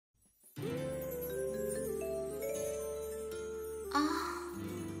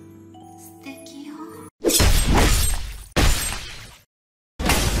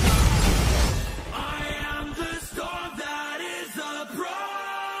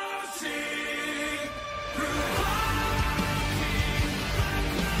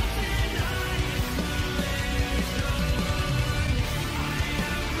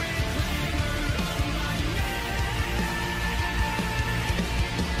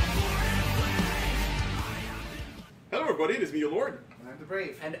everybody, it is me, your Lord. I'm the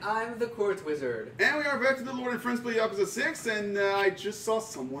Brave. And I'm the Court Wizard. And we are back to the Lord and Friends play Yakuza 6, and I just saw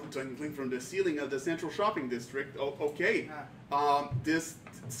someone dangling from the ceiling of the central shopping district. Oh, okay. This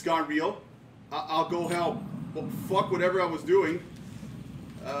got real. I'll go help. Well, fuck whatever I was doing.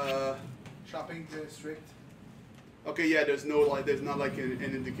 Shopping district. Okay, yeah, there's no like, there's not like an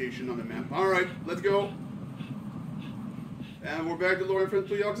indication on the map. All right, let's go. And we're back to Lord and Friends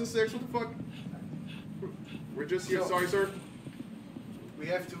play Yakuza 6. What the fuck? We're just here. Sorry, sir. We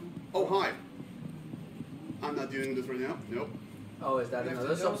have to. Oh, hi. I'm not doing this right now. Nope. Oh, is that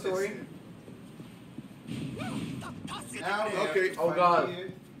another sub story? Now, okay. Oh god.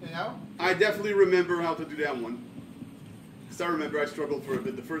 You know? I definitely remember how to do that one. Because I remember I struggled for a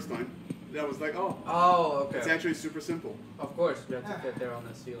bit the first time. Then I was like, oh. Oh, okay. It's actually super simple. Of course, you have to get there on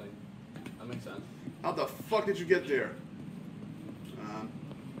the ceiling. That makes sense. How the fuck did you get there?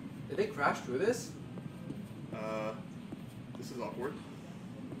 Did they crash through this? This is awkward.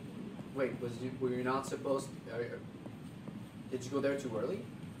 Wait, were you not supposed? Did you go there too early?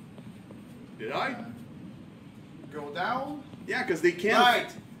 Did I? Go down. Yeah, because they can't.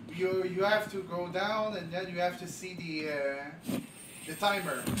 Right. You have to go down, and then you have to see the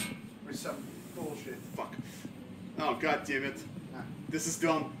timer or some bullshit. Fuck. Oh god damn it. This is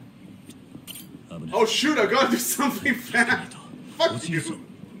dumb. Oh shoot! I gotta do something fast. Fuck you.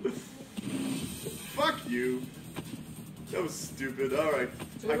 Fuck you. That was stupid. All right.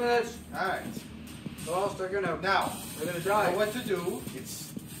 2 minutes. All right. Or else they're gonna die. Know what to do.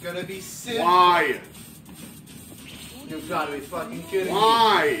 It's gonna be simple. Why? You've gotta be fucking kidding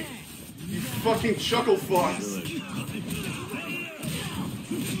Why? You fucking chuckle fox.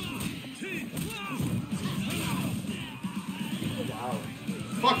 Wow.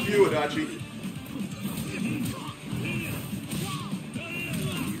 Fuck you, Adachi.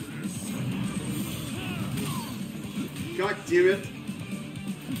 God damn it.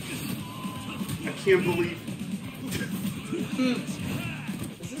 I can't believe.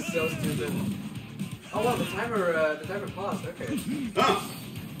 This is so stupid. Oh wow, the timer paused, okay. Ah.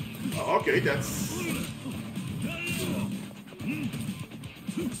 Oh, okay, that's...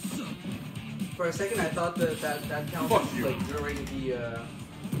 For a second I thought that counted like during the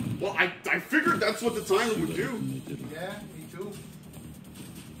Well, I figured that's what the timer would do. Yeah, me too.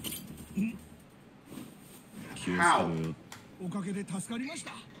 How?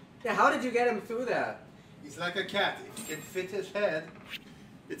 Yeah, how did you get him through that? He's like a cat. If he can fit his head.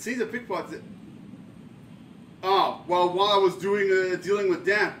 It seems a pickpocket. Oh, well, while I was dealing with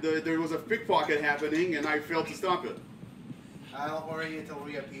that, there was a pickpocket happening, and I failed to stop it. Don't worry, it'll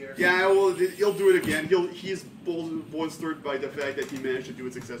reappear. Yeah, well, he'll do it again. He's bolstered by the fact that he managed to do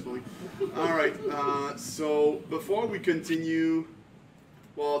it successfully. All right, so before we continue,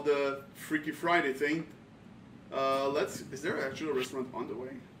 well, the Freaky Friday thing, is there actually a restaurant on the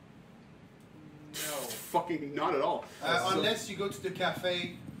way? No. Fucking not at all. Unless you go to the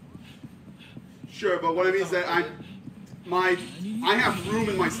cafe. Sure, but what I mean is that I have room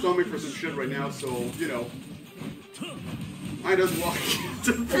in my stomach for some shit right now, so, you know. I just walk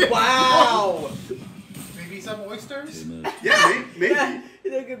into Wow! Maybe some oysters? Yeah, maybe. Yeah,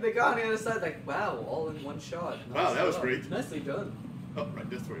 they got on the other side like, wow, all in one shot. Wow, that was great. Nicely done. Oh, right,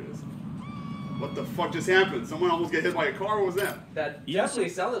 that's where it is. What the fuck just happened? Someone almost got hit by a car? What was that? That definitely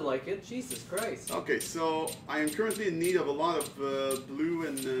sounded like it. Jesus Christ. Okay, so I am currently in need of a lot of blue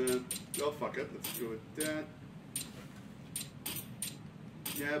and... well, fuck it. Let's go with that.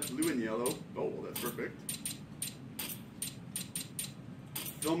 Yeah, blue and yellow. Oh, well, that's perfect.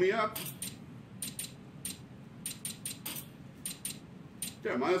 Fill me up.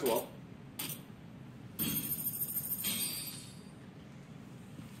 Yeah, might as well.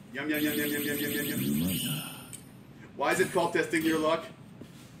 Yum, yum, yum, yum, yum, yum, yum, yum, yum. Why is it called testing your luck?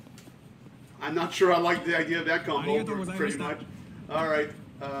 I'm not sure I like the idea of that combo, pretty much. Alright,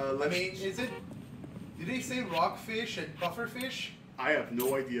 let's... I mean, is it... Did they say rockfish and pufferfish? I have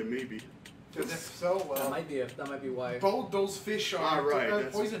no idea, maybe. Because if so, well... That might be why. Both those fish are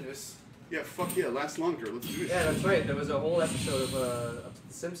poisonous. Yeah, fuck yeah, last longer. Let's do it. Yeah, that's right. There was a whole episode of The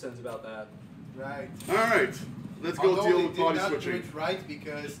Simpsons about that. Right. Alright, let's go deal with body switching. They did not do it right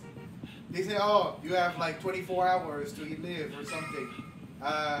because they say, oh, you have like 24 hours to live or something.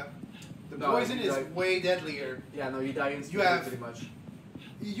 The poison is way deadlier. Yeah, no, you die instantly pretty much.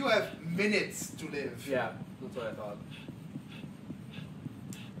 You have minutes to live. Yeah, that's what I thought.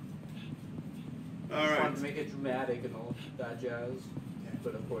 Alright. Wanted to make it dramatic and all that jazz. Yeah.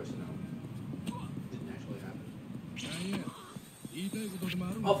 But of course, no. Didn't actually happen.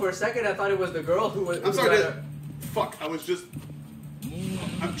 Oh, for a second I thought it was the girl who was... I'm sorry, fuck, I was just...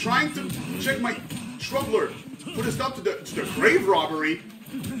 I'm trying to check my troubler. Put a stop to the grave robbery?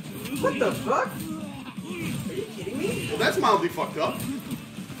 What the fuck? Are you kidding me? Well, that's mildly fucked up.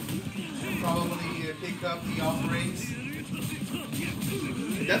 Probably pick up the offerings.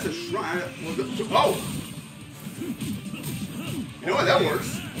 That's a shrine. Oh! You know what? That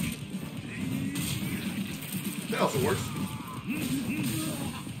works. That also works.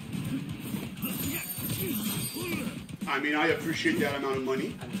 I mean, I appreciate that amount of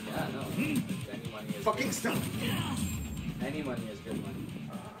money. I mean, yeah, no. Any money is Fucking good. stuff. Any money is good money.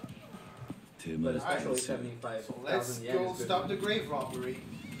 But especially So 75,000 let's yen go is good stop money. the grave robbery.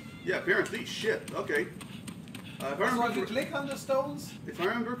 Yeah, apparently. Shit. Okay. If I So remember, you click on the stones? if I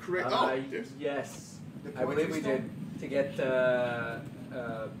remember correct. Oh, yes. Yes. The I believe we poetry did to get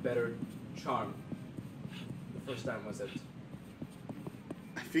better charm. The first time was it?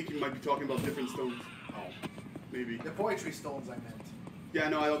 I think you might be talking about different stones. Oh, maybe. The poetry stones I meant. Yeah,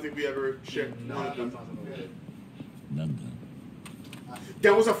 no, I don't think we ever shared No, one of them. that's not something we did.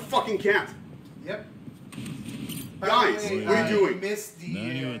 That was a fucking cat. Yep. Guys, Apparently, what are you doing? I missed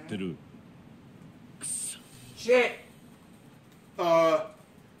the. Shit! Fuck,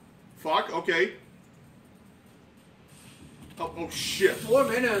 okay. Oh shit. 4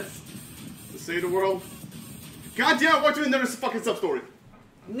 minutes! To save the world. God damn it, what's in another fucking sub-story?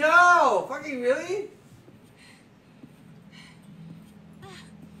 No! Fucking really?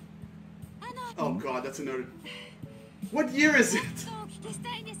 Oh god, that's another. What year is it?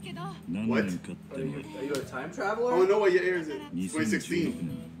 What? Are you a time traveler? Oh no, what year is it?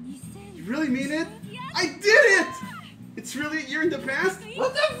 2016. You really mean it? I did it! It's really a year in the past?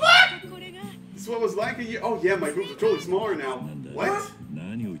 What the fuck? This is what it was like a year. Oh yeah, my boobs are totally smaller now. What?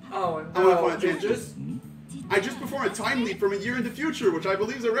 Oh, I'm no. not gonna change It's this. I just performed a time leap from a year in the future, which I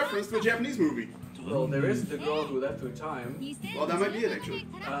believe is a reference to a Japanese movie. Well, there is the girl who left through time. Well, that might be it actually.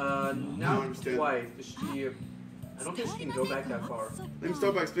 Not understand. quite. She, I don't think she can go back that far. Let me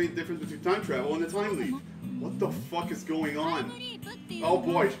start by explaining the difference between time travel and a time leap. What the fuck is going on? Oh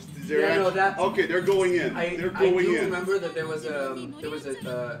boy, Yeah, no, that- okay, they're going in. They're I going do in. remember that there was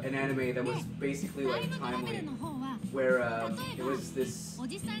an anime that was basically like time leap, where it was this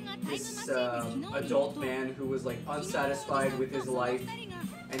adult man who was like unsatisfied with his life,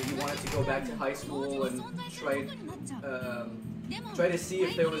 and he wanted to go back to high school and try to see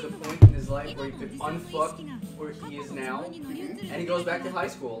if there was a point in his life where he could unfuck where he is now, and he goes back to high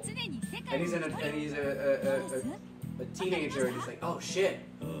school, and he's a teenager, and he's like, oh shit,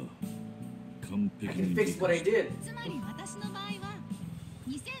 I can fix what I did.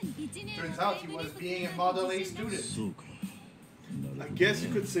 Turns out he was being a Model A student. I guess you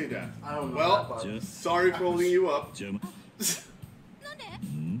could say that. I don't know. Well, that part. sorry for holding you up. Don't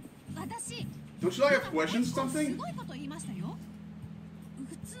you like have questions or something?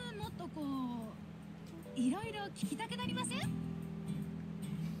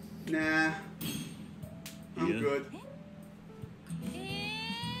 Nah. I'm good.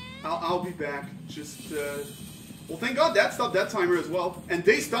 I'll be back. Just, well, thank God that stopped that timer as well. And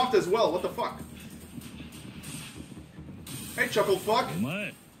they stopped as well. What the fuck? Hey, chuckle fuck.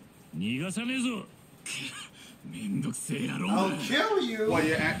 I'll kill you! Why,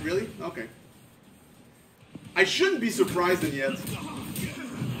 you act really? Okay. I shouldn't be surprised in yet.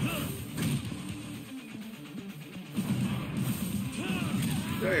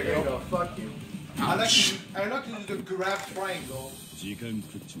 There you There you go. go. Fuck you. I like to do the grab triangle.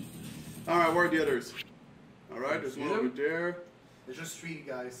 Alright, where are the others? Alright, there's See one them? over there. There's just 3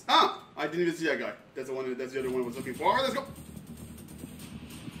 guys. Ah! I didn't even see that guy. That's the one. That's the other one I was looking for. Alright, let's go.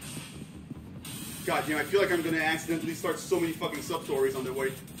 God damn, I feel like I'm gonna accidentally start so many fucking sub-stories on the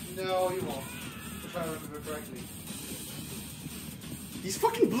way. No, you won't. If I remember correctly. He's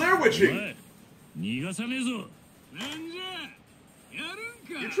fucking Blair Witching! You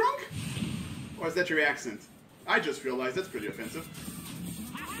drunk? Or is that your accent? I just realized that's pretty offensive.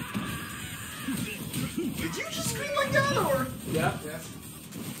 Did you just scream like that, or? Yeah. Yes.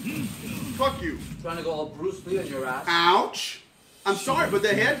 Fuck you. Trying to go all Bruce Lee on your ass. Ouch! I'm sorry, but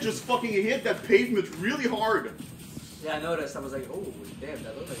the head just fucking hit that pavement really hard. Yeah, I noticed. I was like, oh, damn,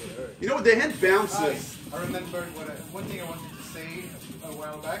 that looks like it hurt. You know what? The head bounces. I remembered one thing I wanted to say a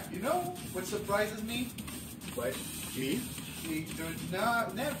while back. You know what surprises me? What? Me?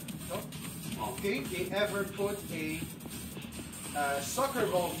 Never. Okay, they ever put a soccer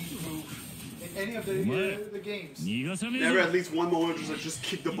ball move in any of the games Never at least one moment just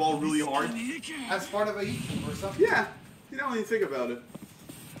kick the ball really hard. as part of a heat move or something. Yeah, you don't even think about it.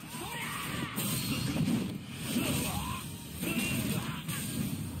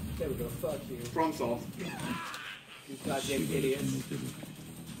 There we go. Fuck you. Problem solved. You goddamn idiots.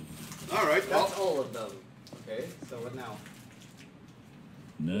 Alright, well, That's all of them. Okay, so what now?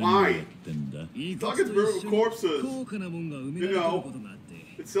 Why? Targets buried with corpses. You know,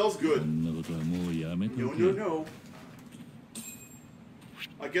 it sells good. No.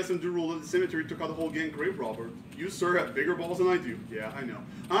 I guess in Durul, the cemetery took out the whole gang grave robber. You, sir, have bigger balls than I do. Yeah, I know.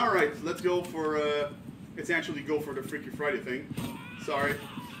 Alright, let's go for, let's actually go for the Freaky Friday thing. Sorry.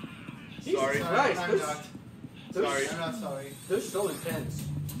 Sorry. Christ, I'm not. Sorry. I'm not sorry. They're so intense.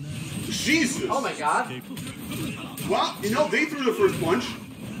 Jesus! Oh my god. Well, you know, they threw the first punch.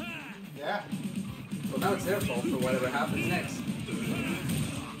 Yeah. Well, now it's their fault for whatever happens next.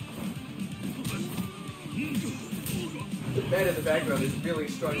 The bed in the background is really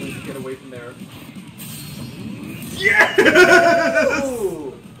struggling to get away from there. Yes!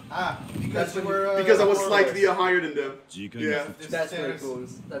 Ooh! Because you were. Because I was slightly higher than them. Yeah. That's really cool.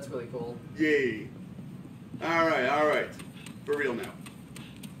 That's really cool. Yay. Alright. For real now.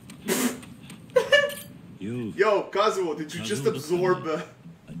 Yo, Kazuo, did you just absorb well,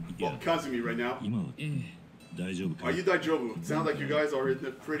 Kazumi right now? Are you Daijobu? It sounds like you guys are in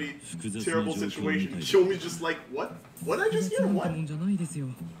a pretty terrible situation. Shomi's just like, what? What did I just hear? What? Am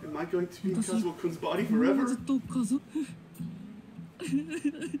I going to be in Kazuo-kun's body forever?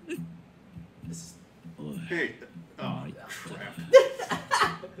 Hey. Oh, crap.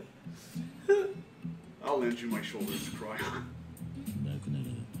 I'll lend you my shoulders to cry on.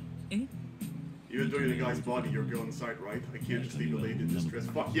 Even though you're in a guy's body, you're a girl inside, right? I can't just leave a lady in distress.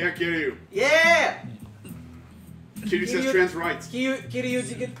 Fuck yeah, Kiryu! Yeah! Kiryu says trans rights. Kiryu,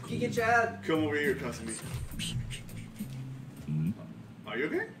 you get Chad. Come over here, Kazumi. Are you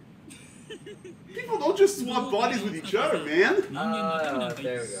okay? People don't just swap bodies with each other, man!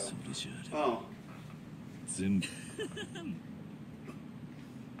 There we go. Oh.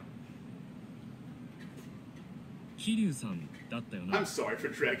 I'm sorry for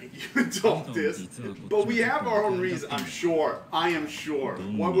dragging you into all this, but we have our own reason, I'm sure. I am sure.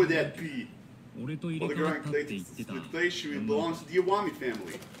 What would that be? Well, the girl in Clay, she belongs to the Iwami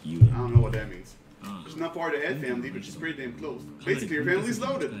family. I don't know what that means. She's not part of the head family, but she's pretty damn close. Basically, her family's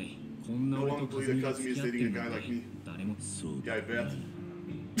loaded. No one would believe that Kazumi is dating a guy like me. Yeah, I bet.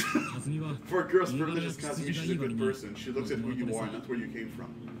 For a girl's privileges, Kazumi, she's a good person. She looks at who you are, not where you came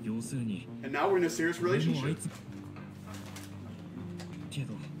from. And now we're in a serious relationship.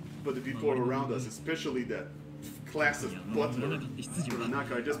 But the people around us, especially that class of butler,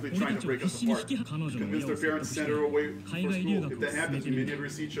 Tanaka, are just trying to break us apart. Convince their parents to send her away for school. If that happens, we may never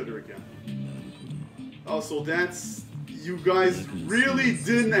see each other again. Oh, so that's... You guys really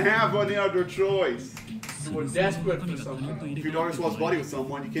didn't have any other choice. You were desperate for something. If your daughter swaps body with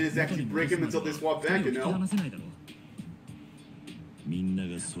someone, you can't exactly break him until they swap back, you know?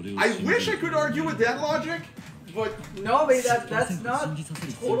 I wish I could argue with that logic, but... No, but that's not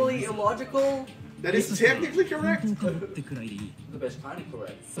totally illogical. That is technically correct. The best kind of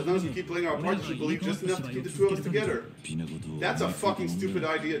correct. As long as we keep playing our parts, we believe just enough to keep the two of us together. That's a fucking stupid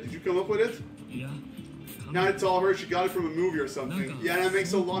idea. Did you come up with it? Now to tell her she got it from a movie or something. Yeah, that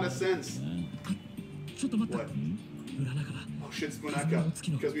makes a lot of sense. What? Oh shit, it's Monaka.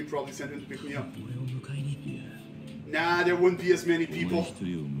 Because we probably sent him to pick me up. Nah, there wouldn't be as many people. What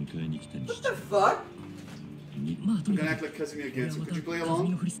the fuck? I'm gonna act like Kazumi again, so could you play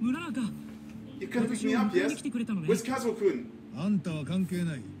along? You can pick me up, yes? Where's Kazuo-kun?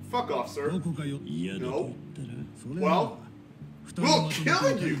 Fuck off, sir. No. Well, we'll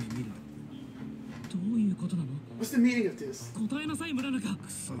kill you! What's the meaning of this? How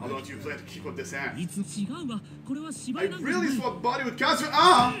don't you plan to keep up this act? I really swapped body with Kazuo.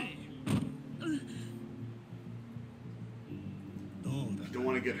 Ah! You don't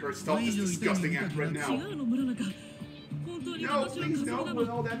want to get hurt. Stop this disgusting act right now. No, please, no, with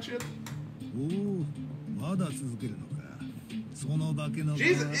all that shit.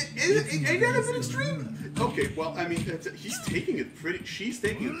 Jesus, ain't that a bit extreme? Okay, well, I mean, she's taking it pretty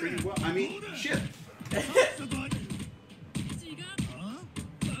well. I mean, shit.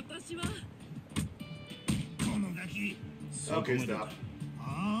 Okay, stop.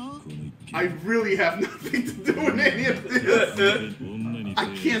 I really have nothing to do with any of this. I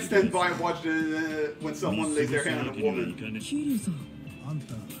can't stand by and watch when someone lays their hand on a woman.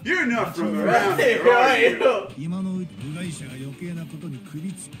 You're not from around here, are you? You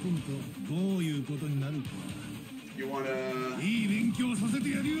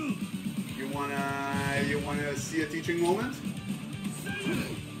wanna see a teaching moment?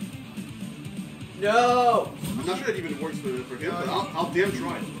 No! I'm not sure that even works for him, but I'll damn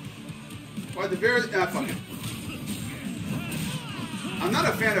try. Or the very fuck it. I'm not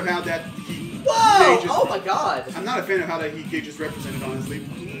a fan of how that he Whoa! Oh my god! I'm not a fan of how that he gauge is represented, honestly.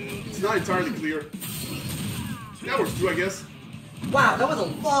 It's not entirely clear. That works too, I guess. Wow, that was a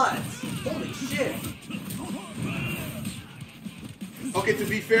lot! Holy shit! Okay, to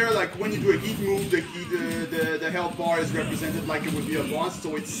be fair, like when you do a heat move, the health bar is represented like it would be a boss,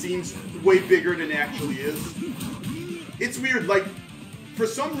 so it seems way bigger than it actually is. It's weird, like, for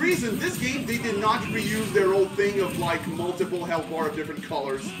some reason, this game, they did not reuse their old thing of, like, multiple health bar of different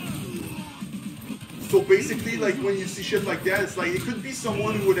colors. So basically, like, when you see shit like that, it's like, it could be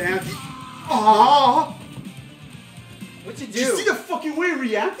someone who would have the... Ah! What'd you do? Did you see the fucking way he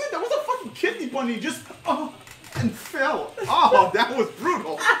reacted? That was a fucking kidney bunny, just... and fell. Oh, that was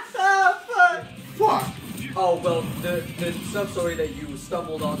brutal. Fuck. Oh, well, the sub-story that you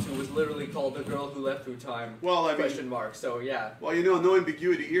stumbled onto was literally called The Girl Who Left Through Time, well, I mean, question mark, so yeah. Well, you know, no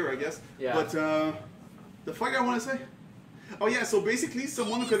ambiguity here, I guess. Yeah. But, the fuck I want to say? Oh yeah, so basically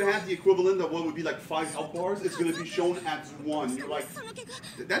someone who could have the equivalent of what would be like 5 health bars is going to be shown as 1. You're like,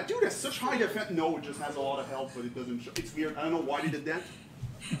 that dude has such high defense. No, it just has a lot of health, but it doesn't show. It's weird. I don't know why they did that.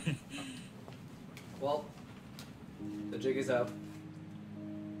 Well, the jig is up.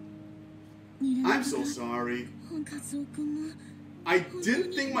 I'm so sorry. I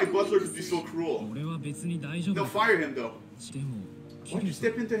didn't think my butler could be so cruel. No, fire him though. Why'd you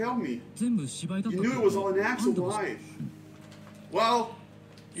step in to help me? You knew it was all an act, so why? Well,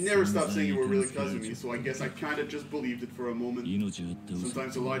 you never stopped saying you were really cussing me, so I guess I kind of just believed it for a moment.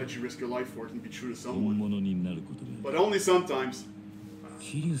 Sometimes a lie that you risk your life for can be true to someone. But only sometimes.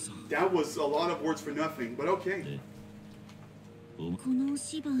 That was a lot of words for nothing, but okay. We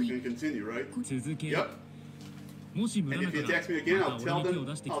can continue, right? Yep. And if he attacks me again, I'll tell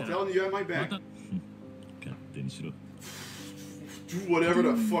them you have my back. Do whatever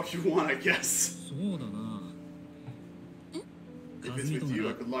the fuck you want, I guess. If it's with you,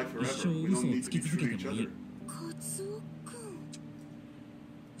 I could lie forever. We don't need to be true to each other.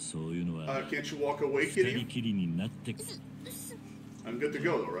 Can't you walk away, kitty? I'm good to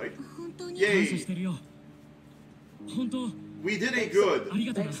go, though, right? Yay! We did a good.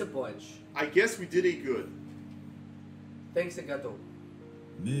 Thanks a bunch. I guess we did a good. Thanks a gato.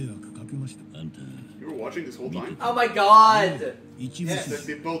 You were watching this whole time? Oh my god! Yes, that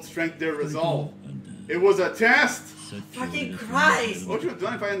they both strengthened their resolve. It was a test! Fucking Christ! What would you have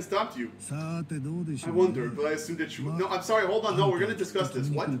done if I hadn't stopped you? I wondered, but I assumed that you would. No, I'm sorry, hold on, no, we're gonna discuss this.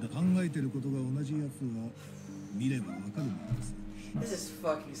 What? This is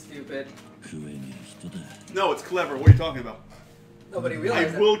fucking stupid. No, it's clever. What are you talking about? Nobody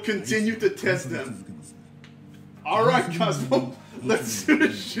realized I will continue to test them. Alright, Cosmo, let's do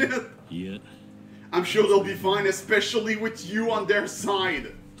the shit. Yeah. I'm sure they'll be fine, especially with you on their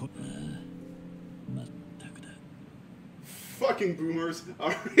side. Fucking boomers.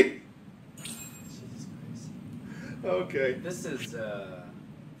 Alright. Jesus Christ. Okay. This is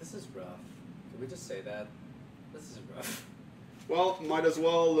rough. Can we just say that? This is rough. Well, might as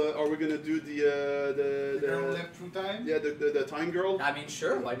well. Are we gonna do the girl left through time? Yeah, the time girl. I mean,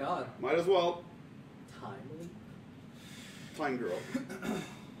 sure, why not? Might as well. Time. Time girl.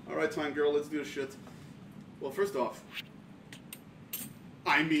 All right, time girl. Let's do this shit. Well, first off,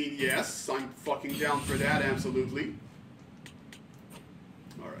 I mean, yes, I'm fucking down for that. Absolutely.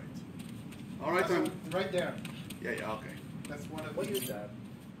 All right. All right, time. Right there. Yeah. Okay. That's one of. What is that?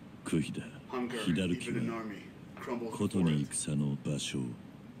 Hunger, even an army, crumbles before it.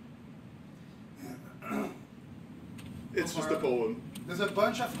 It's just a poem. There's a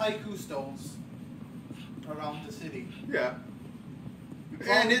bunch of haiku stones around the city. Yeah.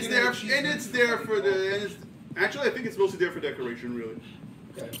 And it's there. And it's there for the. And it's, actually, I think it's mostly there for decoration, really.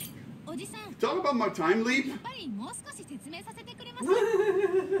 Okay. Talk about my time leap.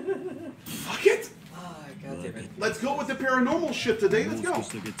 Fuck it. Ah, God damn it. Let's go with the paranormal shit today. Let's go.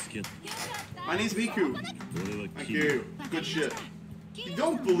 My name's Miku. Thank you. Good shit. You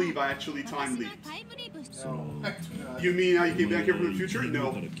don't believe I actually time leaped. No. You mean how you came back here from the future?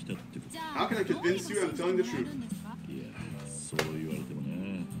 No. How can I convince you I'm telling the truth?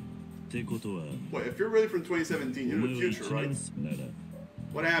 Wait, if you're really from 2017, you're in the future, right?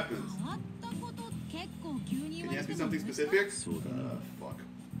 What happens? Can you ask me something specific? Fuck.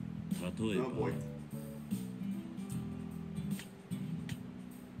 Oh boy.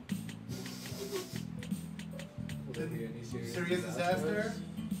 Will there be any Serious disaster?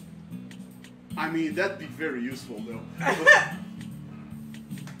 I mean, that'd be very useful, though.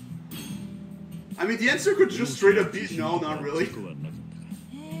 I mean, the answer could just straight up be no, not really.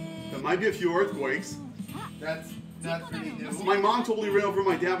 There might be a few earthquakes. That's not really new. My mom totally ran over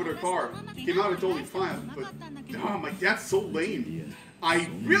my dad with her car. Came out totally fine, but oh, my dad's so lame. I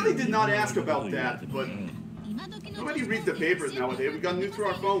really did not ask about that, but nobody reads the papers nowadays. We got news through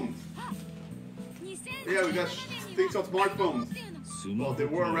our phones. Yeah, we got thinks of smartphones. Well, they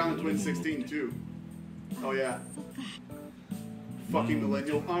were around in 2016 too. Oh yeah. Fucking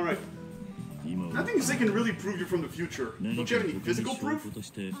millennial. Alright. Nothing you say can really prove you're from the future. Don't you have any physical proof?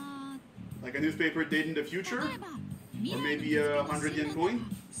 Like a newspaper dating the future? Or maybe a 100 yen coin?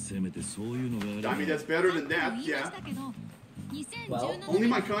 I mean, that's better than that, yeah. Well, Only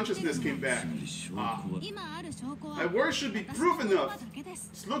my consciousness came back. My words should be proof enough.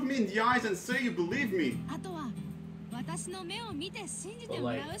 Just look me in the eyes and say you believe me. but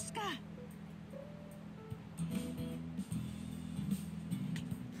like,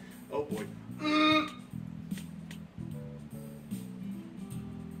 Oh boy.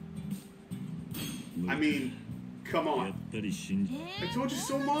 I mean, come on. I told you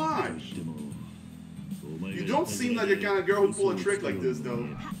so much. You don't seem like the kind of girl who'd pull a trick like this, though.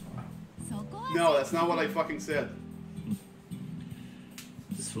 No, that's not what I fucking said.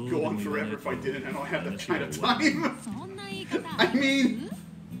 This would go on forever if I didn't. I don't have that kind of time. I mean,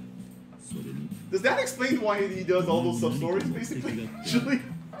 does that explain why he does all those sub stories, basically? Actually,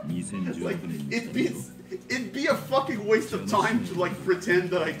 like it'd be a fucking waste of time to like pretend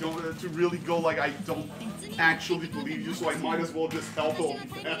that I don't, to really go like I don't actually believe you, so I might as well just help him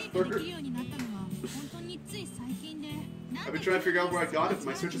faster. I've been trying to figure out where I got it.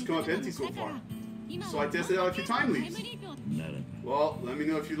 My search has come up empty so far. So I tested out a few time leaps. Well, let me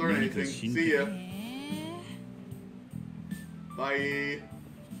know if you learn anything. See ya. Bye.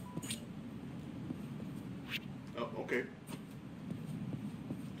 Oh, okay.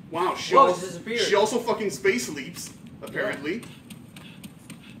 Wow, she also fucking space leaps, apparently.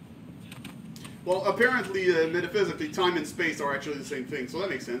 Well, apparently, metaphysically, time and space are actually the same thing, so that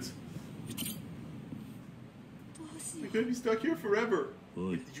makes sense. I could be stuck here forever.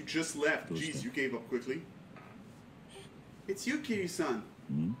 You just left. Jeez, you gave up quickly. It's you, Kiri-san.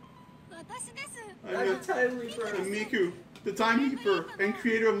 I'm Miku, the Time Leaper and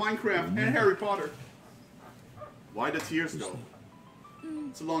creator of Minecraft and Harry Potter. Why the tears though?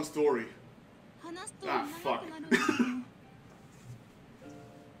 It's a long story. Ah, fuck.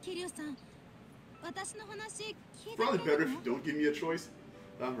 Probably better if you don't give me a choice.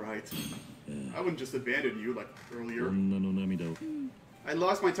 Alright. I wouldn't just abandon you like earlier. I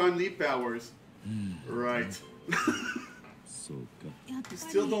lost my time leap powers. Right. You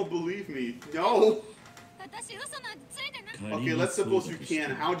still don't believe me. No! Okay, let's suppose you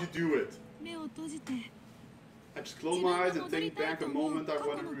can. How'd you do it? I just close my eyes and think back a moment I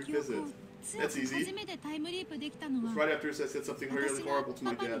want to revisit. That's easy. It was right after I said something really horrible to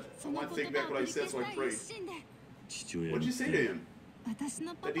my dad. I want to take back what I said, so I prayed. What'd you say to him?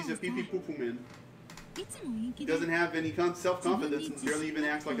 That he's a pee-pee poo-poo man. He doesn't have any self-confidence and barely even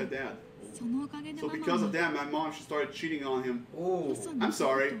acts like a dad. So because of that, my mom, she started cheating on him. ooh. I'm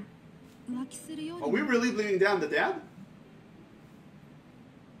sorry. Are we really bringing down the dad?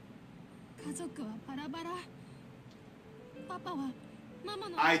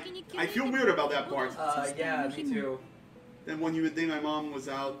 I feel weird about that part. Yeah, me too. Then when you would think my mom was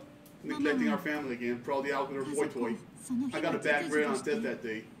out neglecting our family again, probably out with her boy toy. I got a bad grade on test that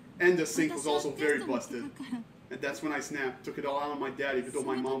day. And the sink was also very busted. And that's when I snapped. Took it all out on my dad, even though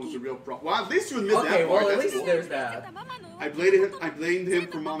my mom was the real problem. Well, at least you admit that part. Well, at That's least cool. there's that. I blamed him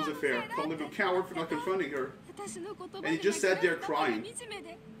for mom's affair. Called him a coward for not confronting her. And he just sat there crying.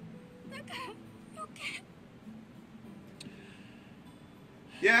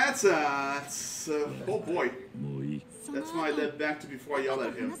 Yeah, it's oh boy. That's why I led back to before I yelled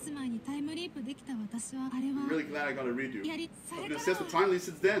at him. I'm really glad I got a redo. I've been obsessed with time leaps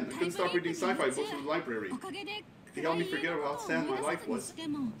since then. I couldn't stop reading sci-fi books from the library. They helped me forget how sad my life was.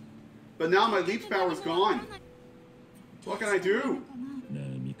 But now my leap power is gone. What can I do?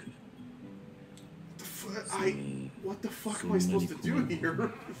 What the fuck am I supposed to do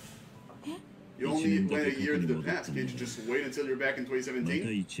here? You only went a year into the past. Can't you just wait until you're back in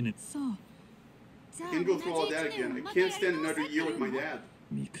 2017? I can't go through all that again. I can't stand another year with my dad.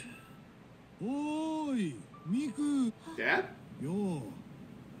 Dad?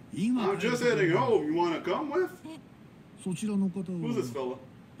 I'm just heading home. You want to come with? Who's this fella?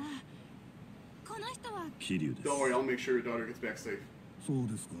 Don't worry, I'll make sure your daughter gets back safe.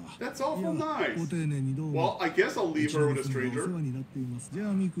 That's awful nice. Well, I guess I'll leave her with a stranger. And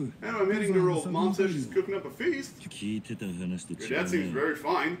I'm heading to her. Mom says she's cooking up a feast. Your dad seems very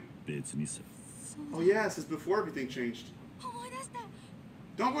fine. Oh yeah, this is before everything changed.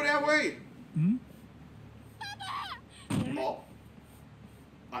 Don't go that way! Oh.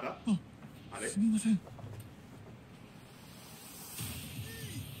 Ada? Are?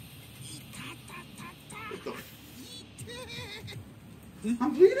 What the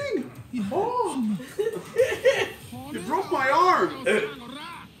I'm bleeding! Oh! You broke my arm!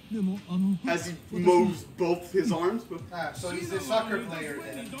 As he moves both his arms. So he's a soccer player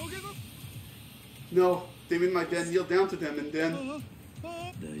then. No, they made my dad kneel down to them, and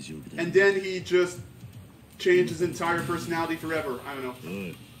then he just changed his entire personality forever. I don't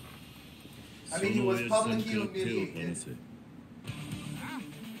know. I mean, he was publicly humiliated.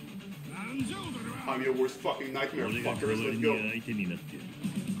 I'm your worst fucking nightmare, fuckers. Let's go.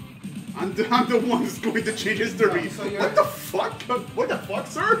 I'm the one who's going to change history. So what the fuck? What the fuck,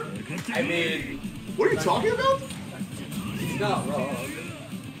 sir? I mean, what are you talking about? he's not wrong.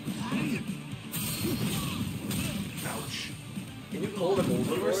 Ouch. Can you pull the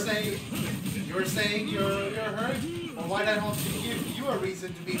bull? You were saying you're hurt? Well, why don't you give you a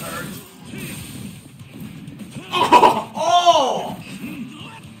reason to be hurt? Oh! Oh!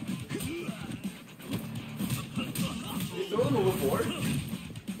 You throw them overboard?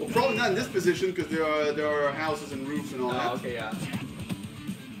 Well, probably not in this position because there are houses and roofs and all that. Oh, okay, yeah.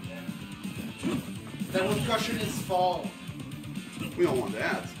 That would cushion his fall. We don't want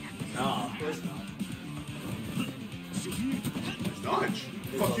that. No, of course not. It's not.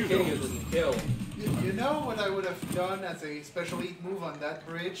 Fuck you, King though. doesn't kill. You know what I would have done as a special eat move on that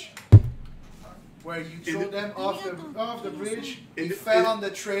bridge? Where you throw them off the bridge, he fell on the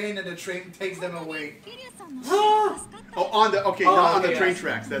train and the train takes them away. Oh, on the not on the train yes.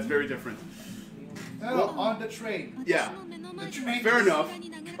 tracks. That's very different. No, on the train. Yeah, The train fair just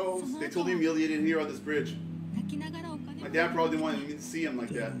enough. goes. They totally humiliated here on this bridge. My dad probably didn't want me to see him like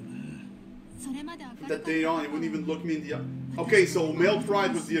that. That day on, he wouldn't even look me in the eye. Okay, so male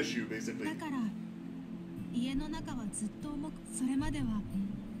pride was the issue, basically.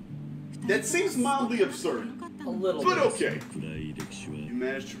 That seems mildly absurd, A little but bit. okay. You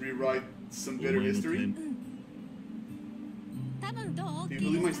managed to rewrite some bitter history. Do you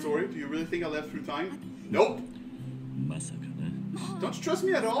believe my story? Do you really think I left through time? Nope. Don't you trust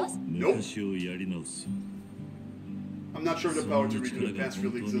me at all? Nope. I'm not sure the power to redo the past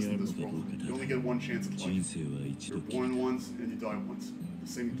really exists in this world. You only get one chance at life. You're born once and you die once. The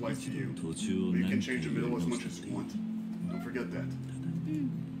same applies to you. But you can change the middle as much as you want. Don't forget that.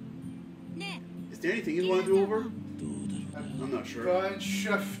 Is there anything you want to do over? I'm not sure. Bunch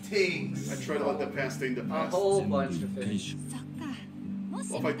of things. I try to let the past stay in the A past. whole bunch of things.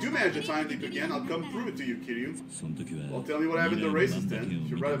 Well, if I do manage a time leap again, I'll come prove it to you, Kiryu. Well, tell me what happened in the races then. If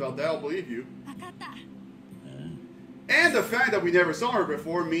you're right about that, I'll believe you. And the fact that we never saw her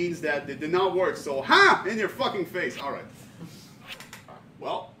before means that it did not work, so ha! In your fucking face. Alright.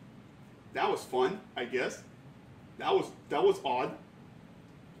 Well, that was fun, I guess. That was odd.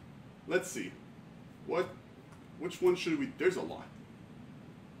 Let's see. Which one should we... There's a lot.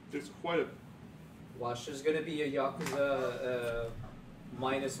 There's quite a... Watch, there's gonna be a Yakuza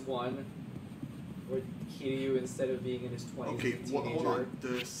 -1 where Kiryu, instead of being in his 20s, Okay, is a teenager. hold on.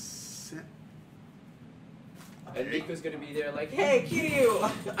 And Riku's gonna be there like, hey, Kiryu!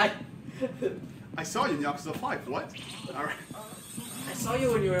 I saw you in Yakuza 5. What? Alright. I saw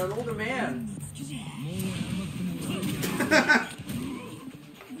you when you were an older man.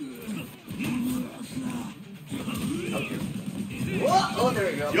 Okay. Whoa! Oh,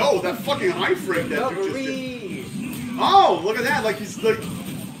 there we go. Yo, that fucking high frame that dude just did. Ree! Oh, look at that! Like he's like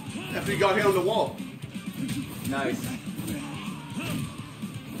after he got hit on the wall. Nice.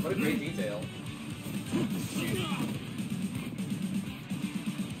 What a great detail.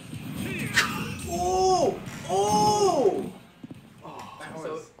 Oh! Oh!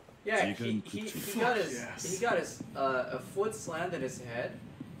 So, yeah, he got his a foot slammed in his head,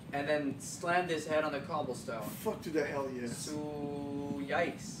 and then slammed his head on the cobblestone. Fuck to the hell yes. So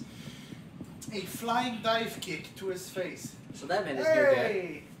yikes! A flying dive kick to his face. So that man is near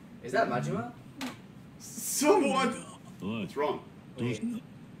dead. Is that Majima? Someone. What's wrong? Wait, no,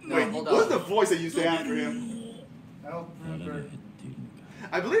 Wait, hold what's on. the voice I used to have for him? I don't remember.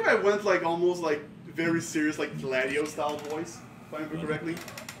 I believe I went like almost like very serious like Gladio style voice, if I remember correctly.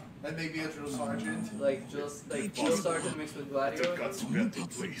 And maybe a drill sergeant. Like Jill Sergeant mixed with Gladio. Katsubeto,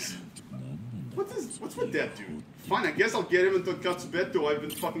 please. What's with that dude? Fine, I guess I'll get him into Katsubeto. I've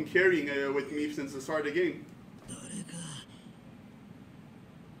been fucking carrying with me since the start of the game.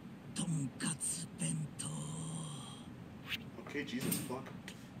 Okay, Jesus fuck.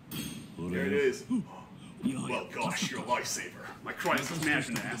 There it is. Well, gosh, you're a lifesaver. My crisis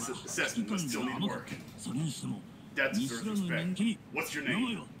management assessment must still need work. That deserves respect. What's your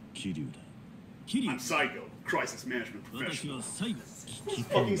name? I'm Saigo, crisis management professional.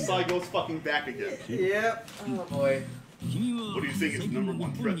 Fucking Saigo's fucking back again. Yep. Oh boy. What do you think is the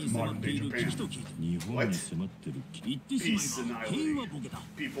 #1 threat to modern-day Japan? What? Peace annihilated.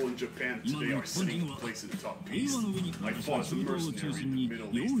 People in Japan today are sitting in place in top peace. I fought as a mercenary in the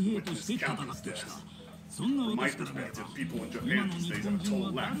Middle East and witnessed countless deaths. From my perspective, people in Japan these days have a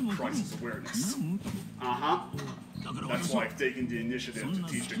total lack of crisis awareness. Uh-huh. That's why I've taken the initiative to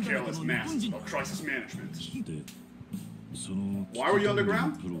teach the careless masses about crisis management. Why were you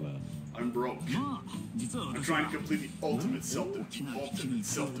underground? I'm broke. I'm trying to complete the ultimate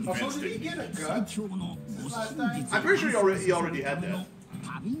self-defense Also, did he technique. get a gun this last time? I'm pretty sure he already had that.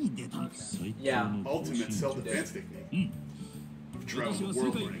 Yeah. Ultimate self-defense technique. I've traveled the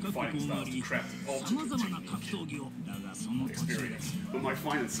world learning fighting styles to craft the ultimate technique. Experience. But my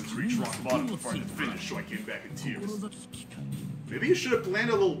finances reached rock bottom before I could finish, so I came back in tears. Maybe you should have planned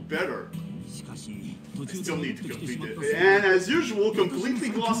a little better. I still need to complete it. And as usual, completely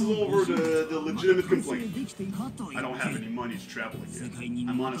glosses over the legitimate complaint. I don't have any money to travel again.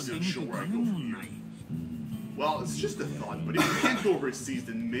 I'm honestly unsure where I go from here. Well, it's just a thought, but if you can't go overseas,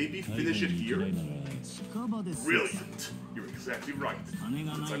 then maybe finish it here? Brilliant! You're exactly right.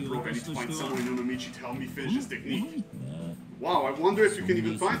 Since I'm broke, I need to find someone in Onomichi to help me finish this technique. Wow, I wonder if you can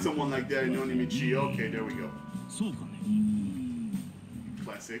even find someone like that in Onomichi. Okay, there we go.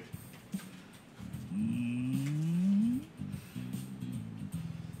 Classic.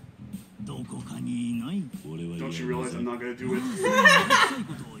 Don't you realize I'm not gonna do it?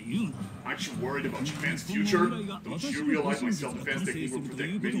 Aren't you worried about Japan's future? Don't you realize my self-defense technique will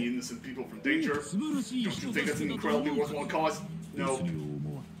protect many innocent people from danger? Don't you think that's an incredibly worthwhile cause? No.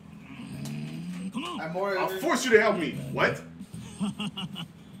 I'm more. I'll force you to help me. What?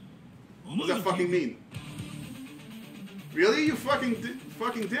 What does that fucking mean? Really, you fucking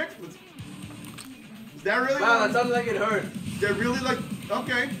dick? Is that really? Wow, that sounded like it hurt. Is that really like?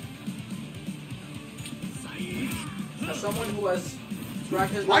 Okay. As someone who has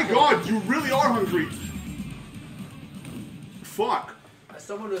cracked his My knuckle, God, you really are hungry. Fuck. as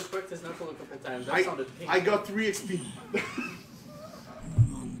someone who has cracked his knuckle a couple times, that sounded painful. I got 3 XP.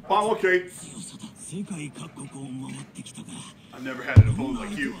 Oh, okay. I've never had an opponent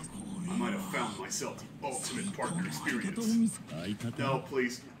like you. I might have found myself the ultimate partner experience. No,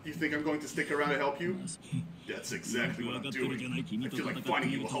 please. You think I'm going to stick around to help you? That's exactly what I'm doing. I feel like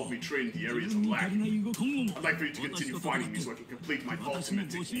finding you will help me train in the areas I'm lacking. I'd like for you to continue finding me so I can complete my ultimate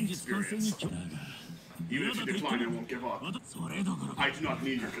technique experience. Even if you decline, I won't give up. I do not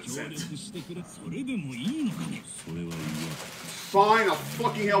need your consent. Fine, I'll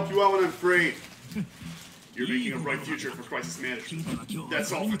fucking help you out when I'm free. You're making a bright future for crisis management.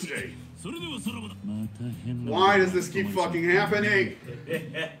 That's all for today. Why does this keep fucking happening?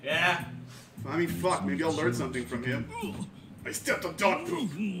 Yeah. I mean, fuck, maybe I'll learn something from him. I stepped on dog poop.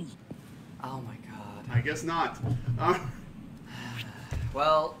 Oh my god. I guess not.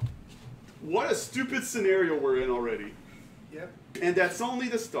 Well, What a stupid scenario we're in already. Yep. And that's only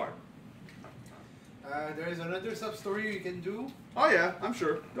the start. There is another sub-story you can do. Oh yeah, I'm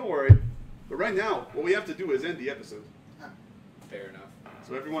sure. Don't worry. But right now, what we have to do is end the episode. fair enough.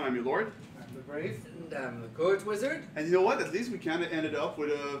 So everyone, I'm your lord. I'm the brave. And I'm the court wizard. And you know what? At least we kind of ended up with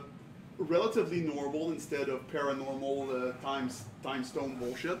a relatively normal instead of paranormal time stone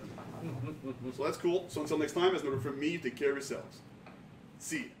bullshit. So that's cool. So until next time, as another from me, take care of yourselves.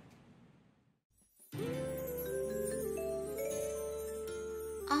 See ya.